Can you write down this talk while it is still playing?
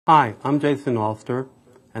Hi, I'm Jason Alster,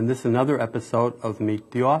 and this is another episode of Meet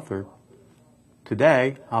the Author.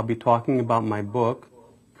 Today, I'll be talking about my book,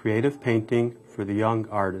 Creative Painting for the Young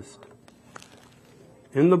Artist.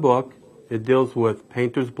 In the book, it deals with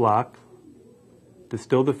painter's block,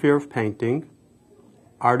 Distill the Fear of Painting,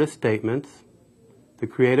 artist statements, the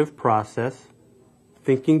creative process,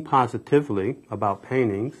 thinking positively about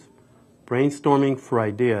paintings, brainstorming for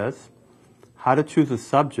ideas, how to choose a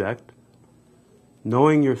subject,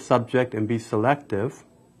 knowing your subject and be selective,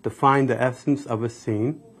 define the essence of a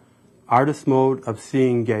scene, artist mode of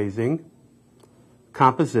seeing gazing,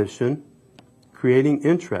 composition, creating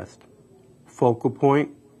interest, focal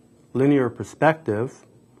point, linear perspective,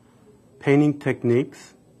 painting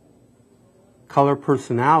techniques, color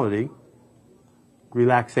personality,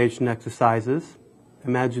 relaxation exercises,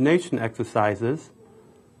 imagination exercises,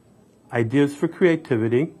 ideas for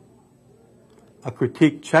creativity, a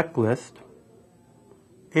critique checklist,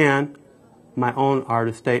 and my own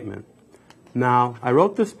artist statement. Now, I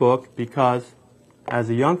wrote this book because as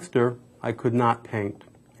a youngster, I could not paint.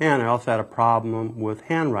 And I also had a problem with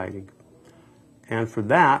handwriting. And for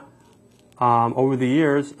that, over the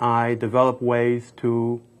years, I developed ways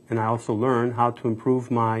to, and I also learned how to improve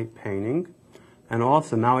my painting. And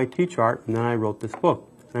also, now I teach art, and then I wrote this book.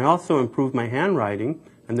 And I also improved my handwriting,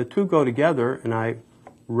 and the two go together, and I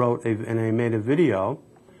made a video.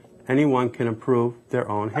 Anyone can improve their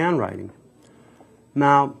own handwriting.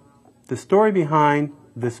 Now, the story behind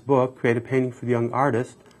this book, Creative Painting for the Young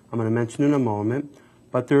Artist, I'm going to mention in a moment,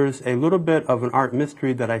 but there's a little bit of an art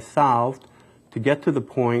mystery that I solved to get to the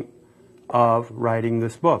point of writing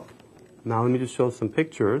this book. Now, let me just show some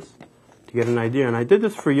pictures to get an idea. And I did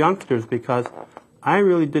this for youngsters because I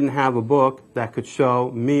really didn't have a book that could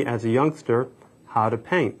show me as a youngster how to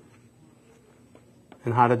paint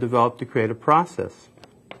and how to develop the creative process.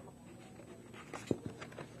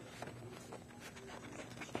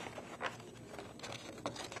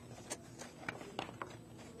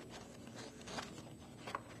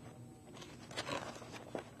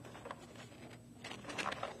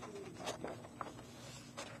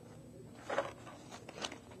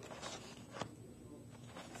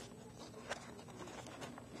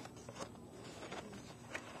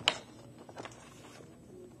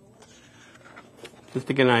 Just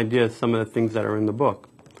to get an idea of some of the things that are in the book.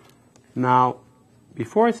 Now,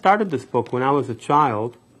 before I started this book, when I was a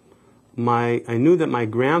child, I knew that my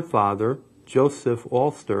grandfather, Joseph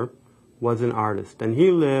Alster, was an artist. And he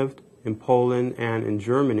lived in Poland and in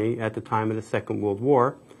Germany at the time of the Second World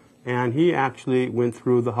War. And he actually went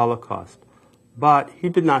through the Holocaust. But he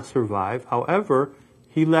did not survive. However,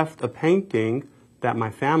 he left a painting that my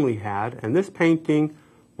family had. And this painting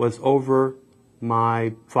was over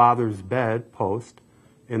my father's bed post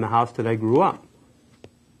in the house that I grew up.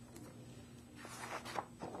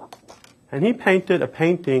 And he painted a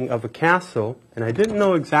painting of a castle, and I didn't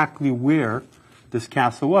know exactly where this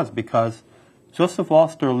castle was because Joseph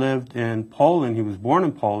Alster lived in Poland. He was born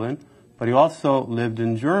in Poland, but he also lived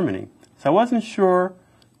in Germany. So I wasn't sure,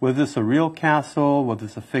 was this a real castle? Was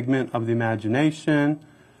this a figment of the imagination?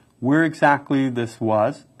 Where exactly this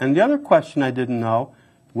was? And the other question I didn't know,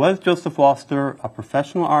 was Joseph Alster a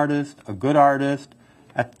professional artist, a good artist?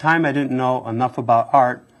 At the time, I didn't know enough about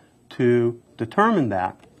art to determine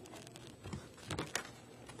that.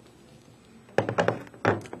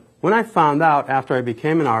 When I found out, after I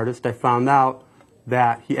became an artist, I found out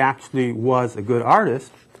that he actually was a good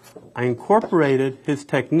artist. I incorporated his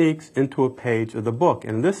techniques into a page of the book.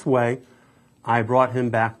 And this way, I brought him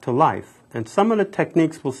back to life. And some of the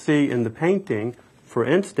techniques we'll see in the painting, for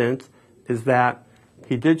instance, is that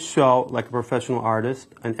he did show, like a professional artist,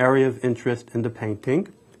 an area of interest in the painting.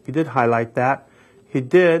 He did highlight that. He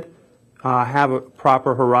did have a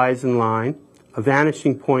proper horizon line, a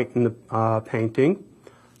vanishing point in the painting.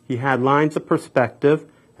 He had lines of perspective,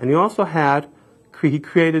 and he also he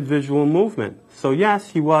created visual movement. So yes,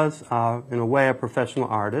 he was, in a way, a professional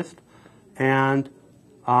artist. And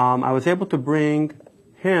I was able to bring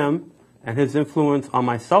him and his influence on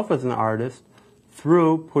myself as an artist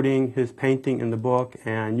through putting his painting in the book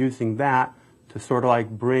and using that to sort of like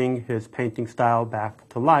bring his painting style back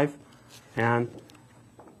to life. And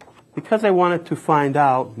because I wanted to find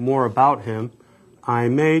out more about him, I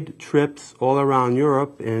made trips all around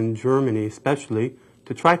Europe, in Germany especially,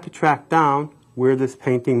 to try to track down where this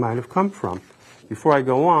painting might have come from. Before I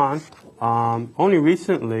go on, only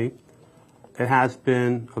recently it has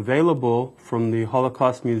been available from the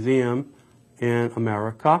Holocaust Museum in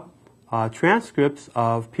America. Transcripts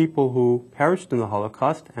of people who perished in the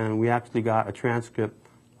Holocaust, and we actually got a transcript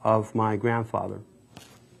of my grandfather,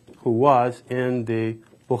 who was in the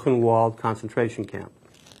Buchenwald concentration camp.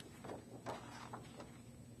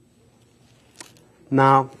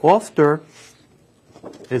 Now, Alster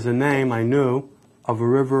is a name I knew of a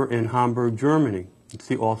river in Hamburg, Germany. It's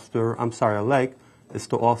the a lake. It's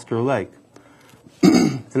the Alster Lake.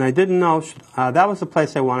 And I didn't know, that was the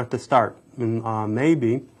place I wanted to start. And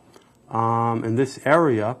maybe in this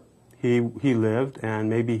area he lived, and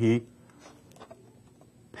maybe he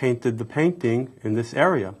painted the painting in this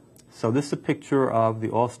area. So this is a picture of the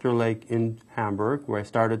Alster Lake in Hamburg, where I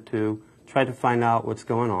started to try to find out what's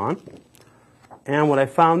going on. And what I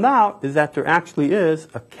found out is that there actually is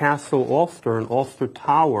a Castle Alster, an Alster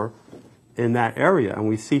Tower in that area. And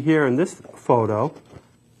we see here in this photo,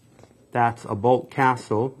 that's a bolt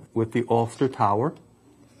castle with the Alster Tower.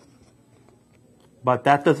 But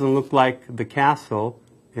that doesn't look like the castle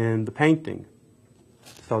in the painting.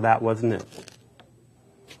 So that wasn't it.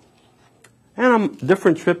 And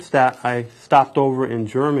different trips that I stopped over in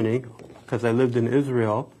Germany, because I lived in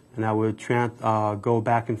Israel, and I would go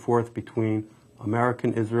back and forth between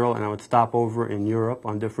American Israel, and I would stop over in Europe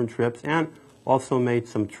on different trips, and also made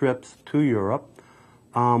some trips to Europe.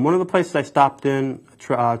 One of the places I stopped in,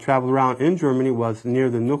 traveled around in Germany, was near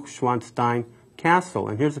the Neuschwanstein Castle.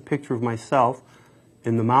 And here's a picture of myself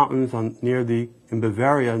in the mountains in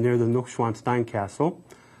Bavaria, near the Neuschwanstein Castle,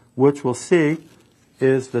 which we'll see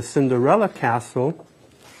is the Cinderella Castle,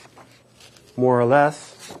 more or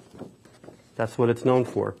less. That's what it's known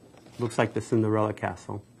for. Looks like the Cinderella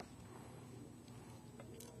Castle.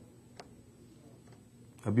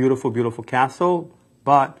 A beautiful, beautiful castle,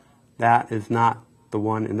 but that is not the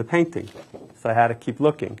one in the painting. So I had to keep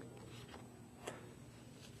looking.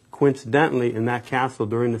 Coincidentally, in that castle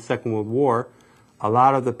during the Second World War, a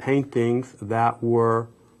lot of the paintings that were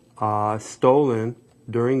stolen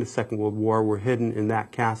during the Second World War were hidden in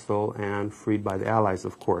that castle and freed by the Allies,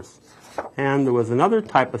 of course. And there was another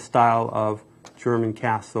type of style of German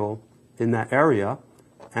castle in that area.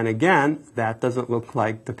 And again, that doesn't look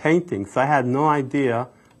like the painting. So I had no idea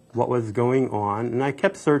what was going on. And I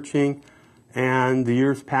kept searching, and the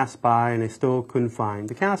years passed by, and I still couldn't find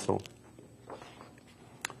the castle.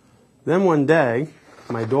 Then one day,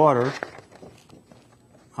 my daughter,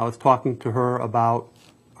 I was talking to her about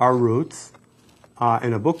our roots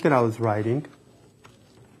in a book that I was writing,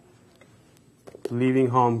 Leaving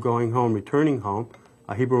Home, Going Home, Returning Home,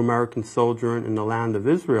 a Hebrew-American Sojourn in the Land of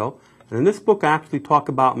Israel. And in this book, I actually talk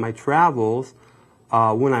about my travels.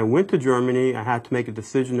 When I went to Germany, I had to make a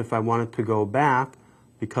decision if I wanted to go back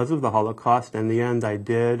because of the Holocaust. In the end, I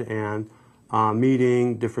did, and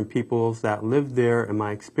meeting different peoples that lived there and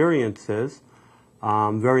my experiences,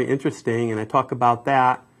 very interesting. And I talk about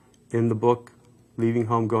that in the book, Leaving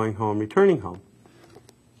Home, Going Home, Returning Home.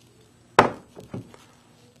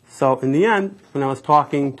 So in the end, when I was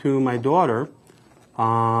talking to my daughter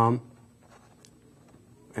and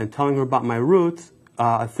telling her about my roots,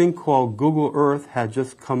 a thing called Google Earth had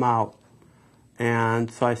just come out.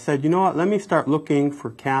 And so I said, you know what, let me start looking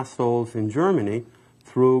for castles in Germany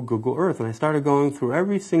through Google Earth. And I started going through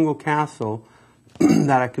every single castle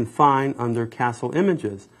that I can find under castle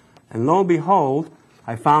images. And lo and behold,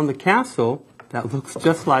 I found the castle that looks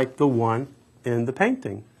just like the one in the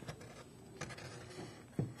painting.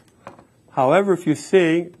 However, if you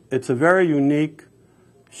see, it's a very unique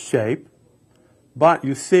shape. But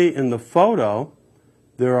you see in the photo,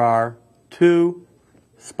 there are 2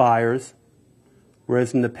 spires,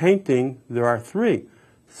 whereas in the painting, there are 3.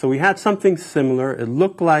 So we had something similar. It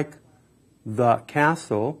looked like the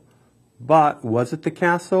castle, but was it the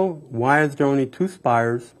castle? Why is there only 2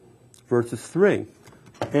 spires versus 3?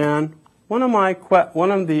 And one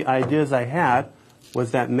of the ideas I had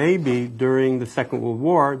was that maybe during the Second World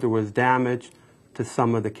War, there was damage to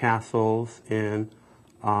some of the castles in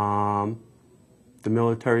the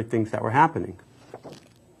military things that were happening.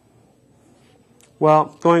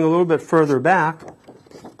 Well, going a little bit further back,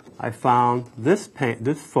 I found this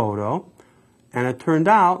photo, and it turned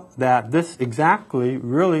out that this exactly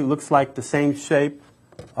really looks like the same shape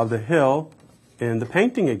of the hill in the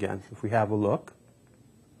painting again, if we have a look.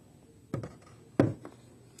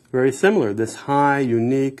 Very similar, this high,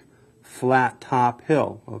 unique, flat top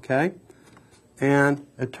hill, okay? And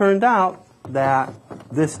it turned out that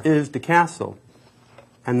this is the castle.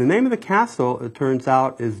 And the name of the castle, it turns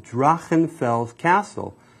out, is Drachenfels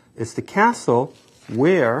Castle. It's the castle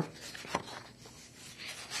where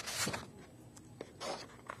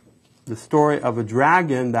the story of a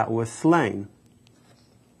dragon that was slain.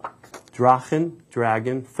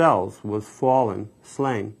 Dragon, Fels, was fallen,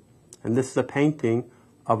 slain. And this is a painting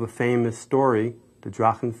of a famous story, the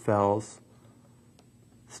Drachenfels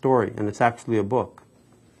story, and it's actually a book.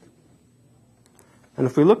 And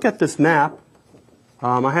if we look at this map,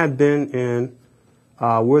 I had been in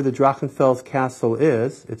where the Drachenfels Castle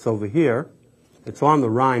is. It's over here. It's on the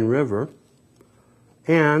Rhine River.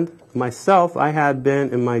 And myself, I had been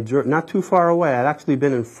in my journey, not too far away. I'd actually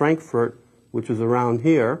been in Frankfurt, which is around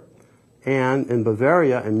here, and in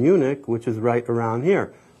Bavaria and Munich, which is right around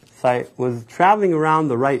here. So I was traveling around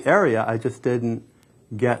the right area. I just didn't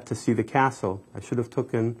get to see the castle. I should have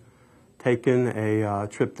taken a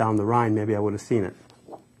trip down the Rhine. Maybe I would have seen it.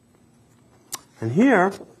 And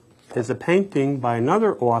here is a painting by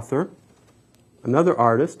another author, another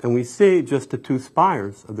artist, and we see just the two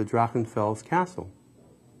spires of the Drachenfels Castle.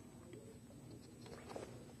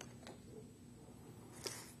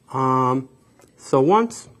 So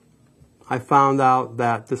once I found out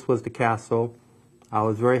that this was the castle, I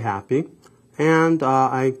was very happy, and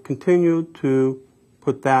I continued to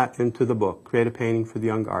put that into the book, Creative Painting for the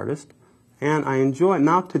Young Artist. And I enjoy it.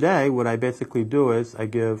 Now today, what I basically do is I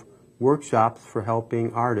give workshops for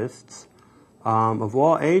helping artists of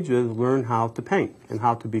all ages learn how to paint and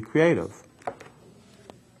how to be creative.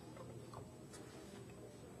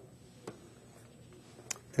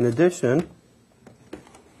 In addition,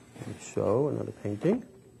 let me show another painting.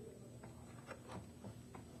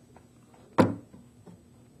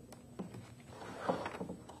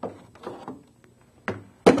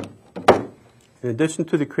 In addition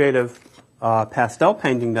to the creative pastel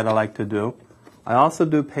painting that I like to do, I also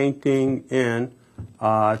do painting in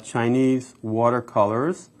Chinese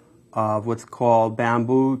watercolors of what's called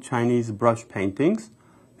bamboo Chinese brush paintings.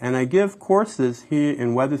 And I give courses here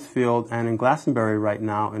in Wethersfield and in Glastonbury right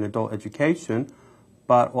now in adult education,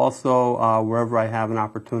 but also wherever I have an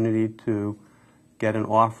opportunity to get an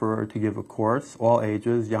offer to give a course, all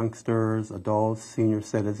ages, youngsters, adults, senior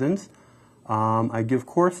citizens. I give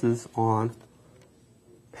courses on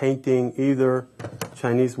painting either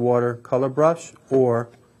Chinese watercolor brush or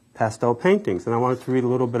pastel paintings. And I wanted to read a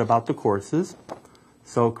little bit about the courses.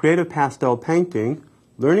 So, creative pastel painting.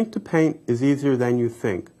 Learning to paint is easier than you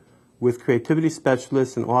think. With creativity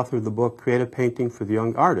specialist and author of the book, Creative Painting for the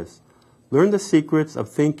Young Artist. Learn the secrets of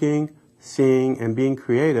thinking, seeing, and being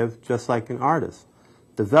creative just like an artist.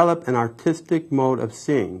 Develop an artistic mode of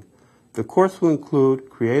seeing. The course will include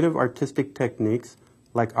creative artistic techniques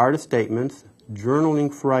like artist statements,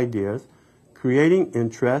 journaling for ideas, creating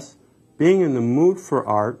interest, being in the mood for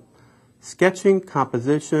art, sketching,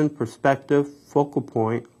 composition, perspective, focal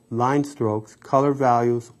point, line strokes, color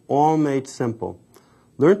values, all made simple.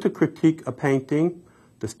 Learn to critique a painting.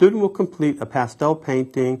 The student will complete a pastel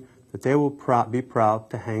painting that they will be proud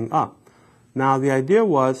to hang up. Now, the idea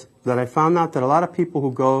was that I found out that a lot of people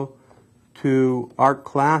who go to art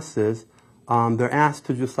classes, they're asked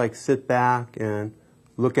to just like sit back and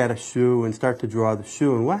look at a shoe and start to draw the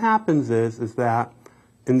shoe. And what happens is that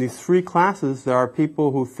in these free classes, there are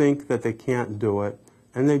people who think that they can't do it,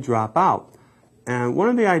 and they drop out. And one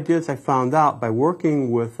of the ideas I found out by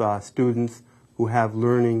working with students who have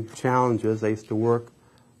learning challenges, I used to work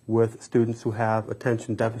with students who have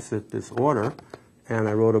attention deficit disorder, and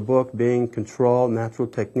I wrote a book, Being Control, Natural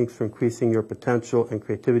Techniques for Increasing Your Potential and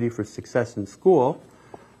Creativity for Success in School.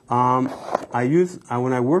 When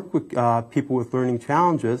I work with people with learning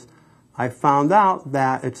challenges, I found out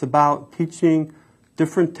that it's about teaching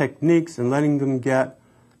different techniques and letting them get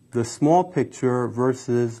the small picture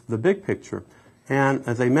versus the big picture. And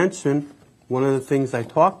as I mentioned, one of the things I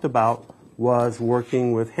talked about was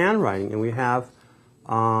working with handwriting. And we have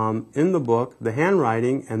in the book the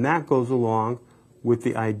handwriting, and that goes along with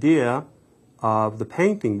the idea of the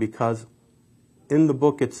painting, because in the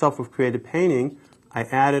book itself of Creative Painting, I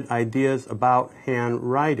added ideas about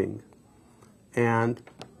handwriting. And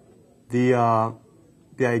the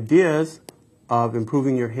ideas of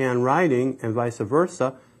improving your handwriting and vice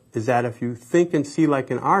versa is that if you think and see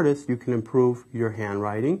like an artist, you can improve your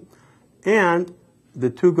handwriting. And the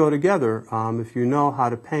two go together. If you know how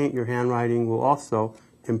to paint, your handwriting will also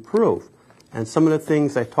improve. And some of the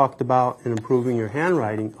things I talked about in improving your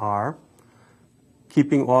handwriting are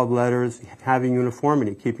keeping all letters, having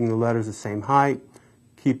uniformity, keeping the letters the same height,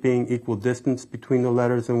 keeping equal distance between the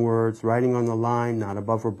letters and words, writing on the line, not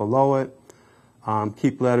above or below it,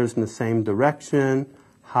 keep letters in the same direction,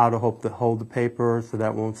 how to hold the paper so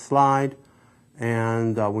that won't slide,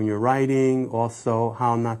 and when you're writing, also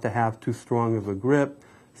how not to have too strong of a grip.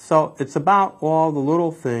 So it's about all the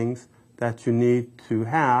little things that you need to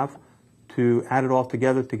have to add it all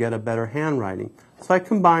together to get a better handwriting. So I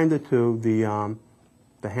combined the two,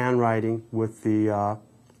 the handwriting with the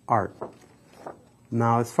art.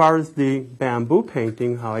 Now, as far as the bamboo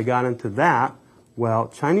painting, how I got into that, well,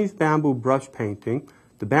 Chinese bamboo brush painting,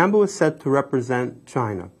 the bamboo is said to represent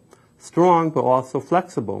China. Strong, but also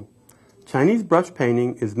flexible. Chinese brush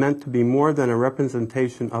painting is meant to be more than a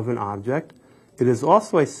representation of an object. It is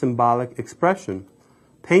also a symbolic expression.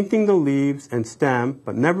 Painting the leaves and stem,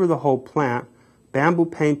 but never the whole plant, bamboo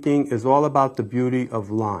painting is all about the beauty of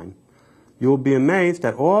line. You will be amazed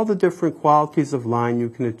at all the different qualities of line you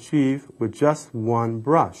can achieve with just one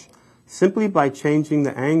brush, simply by changing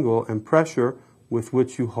the angle and pressure with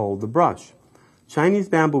which you hold the brush. Chinese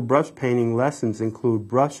bamboo brush painting lessons include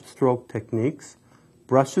brush stroke techniques,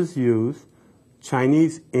 brushes used,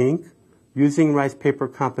 Chinese ink, using rice paper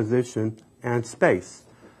composition, and space.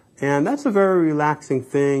 And that's a very relaxing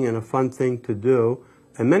thing and a fun thing to do.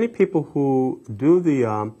 And many people who do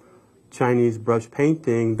the Chinese brush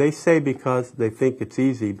painting, they say because they think it's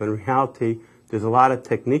easy, but in reality, there's a lot of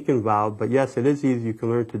technique involved. But yes, it is easy. You can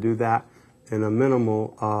learn to do that in a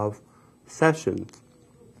minimal of sessions.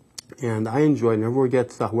 And I enjoy it, and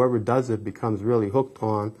whoever does it becomes really hooked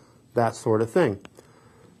on that sort of thing.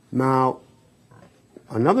 Now,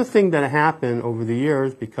 another thing that happened over the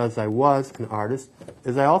years, because I was an artist,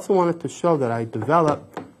 is I also wanted to show that I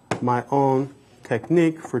developed my own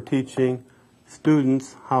technique for teaching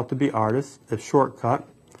students how to be artists, a shortcut,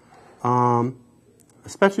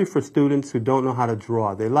 especially for students who don't know how to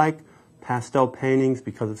draw. They like pastel paintings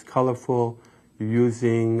because it's colorful. You're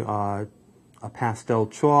using a pastel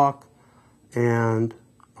chalk and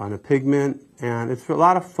on a pigment, and it's a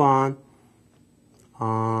lot of fun.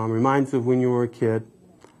 Reminds you of when you were a kid.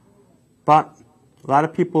 But a lot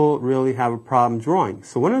of people really have a problem drawing.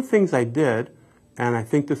 So one of the things I did, and I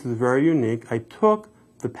think this is very unique, I took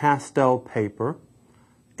the pastel paper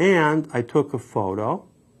and I took a photo,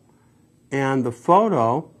 and the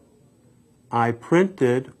photo I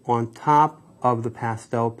printed on top of the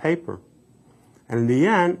pastel paper. And in the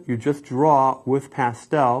end, you just draw with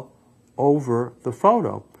pastel over the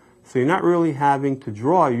photo. So you're not really having to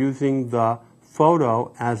draw using the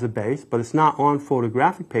photo as a base, but it's not on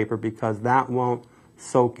photographic paper because that won't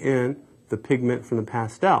soak in the pigment from the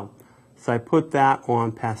pastel. So I put that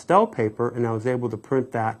on pastel paper, and I was able to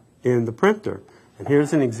print that in the printer. And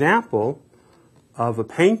here's an example of a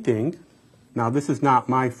painting. Now, this is not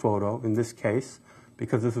my photo in this case,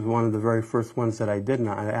 because this is one of the very first ones that I did, and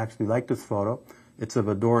I actually like this photo. It's of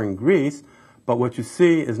a door in Greece, but what you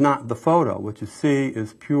see is not the photo. What you see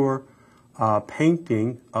is pure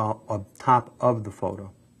painting on top of the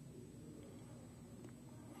photo.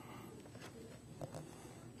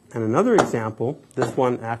 And another example, this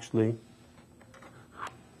one actually,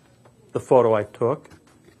 the photo I took,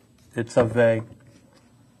 it's of a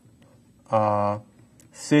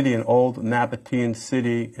city, an old Nabatean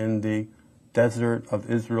city in the desert of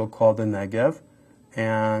Israel called the Negev,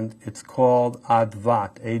 and it's called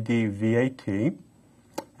Advat, A-D-V-A-T,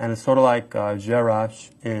 and it's sort of like Jerash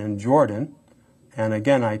in Jordan. And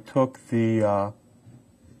again, I took the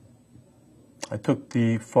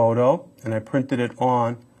photo and I printed it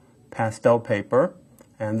on pastel paper,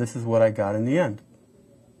 and this is what I got in the end.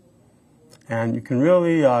 And you can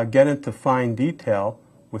really get into fine detail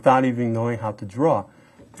without even knowing how to draw.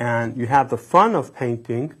 And you have the fun of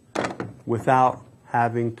painting without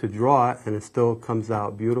having to draw it, and it still comes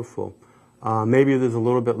out beautiful. Maybe there's a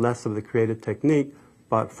little bit less of the creative technique,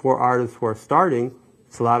 but for artists who are starting,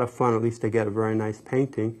 it's a lot of fun. At least they get a very nice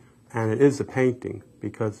painting, and it is a painting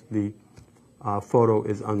because the photo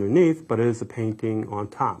is underneath, but it is a painting on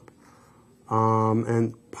top.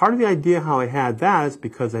 And part of the idea how I had that is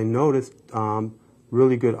because I noticed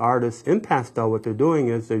really good artists in pastel, what they're doing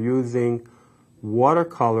is they're using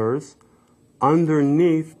watercolors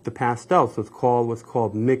underneath the pastel. So it's called what's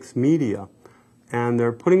called mixed media. And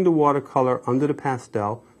they're putting the watercolor under the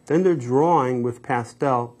pastel, then they're drawing with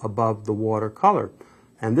pastel above the watercolor.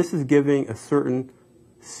 And this is giving a certain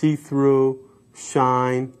see-through,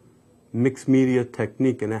 shine, mixed media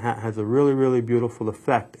technique, and it has a really, really beautiful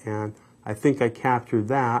effect. And I think I captured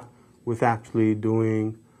that with actually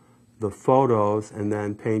doing the photos and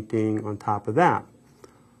then painting on top of that.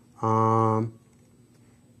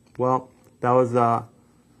 Well,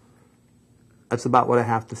 that's about what I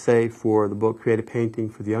have to say for the book Creative Painting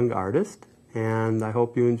for the Young Artist, and I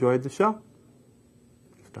hope you enjoyed the show.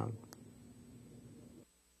 Stop.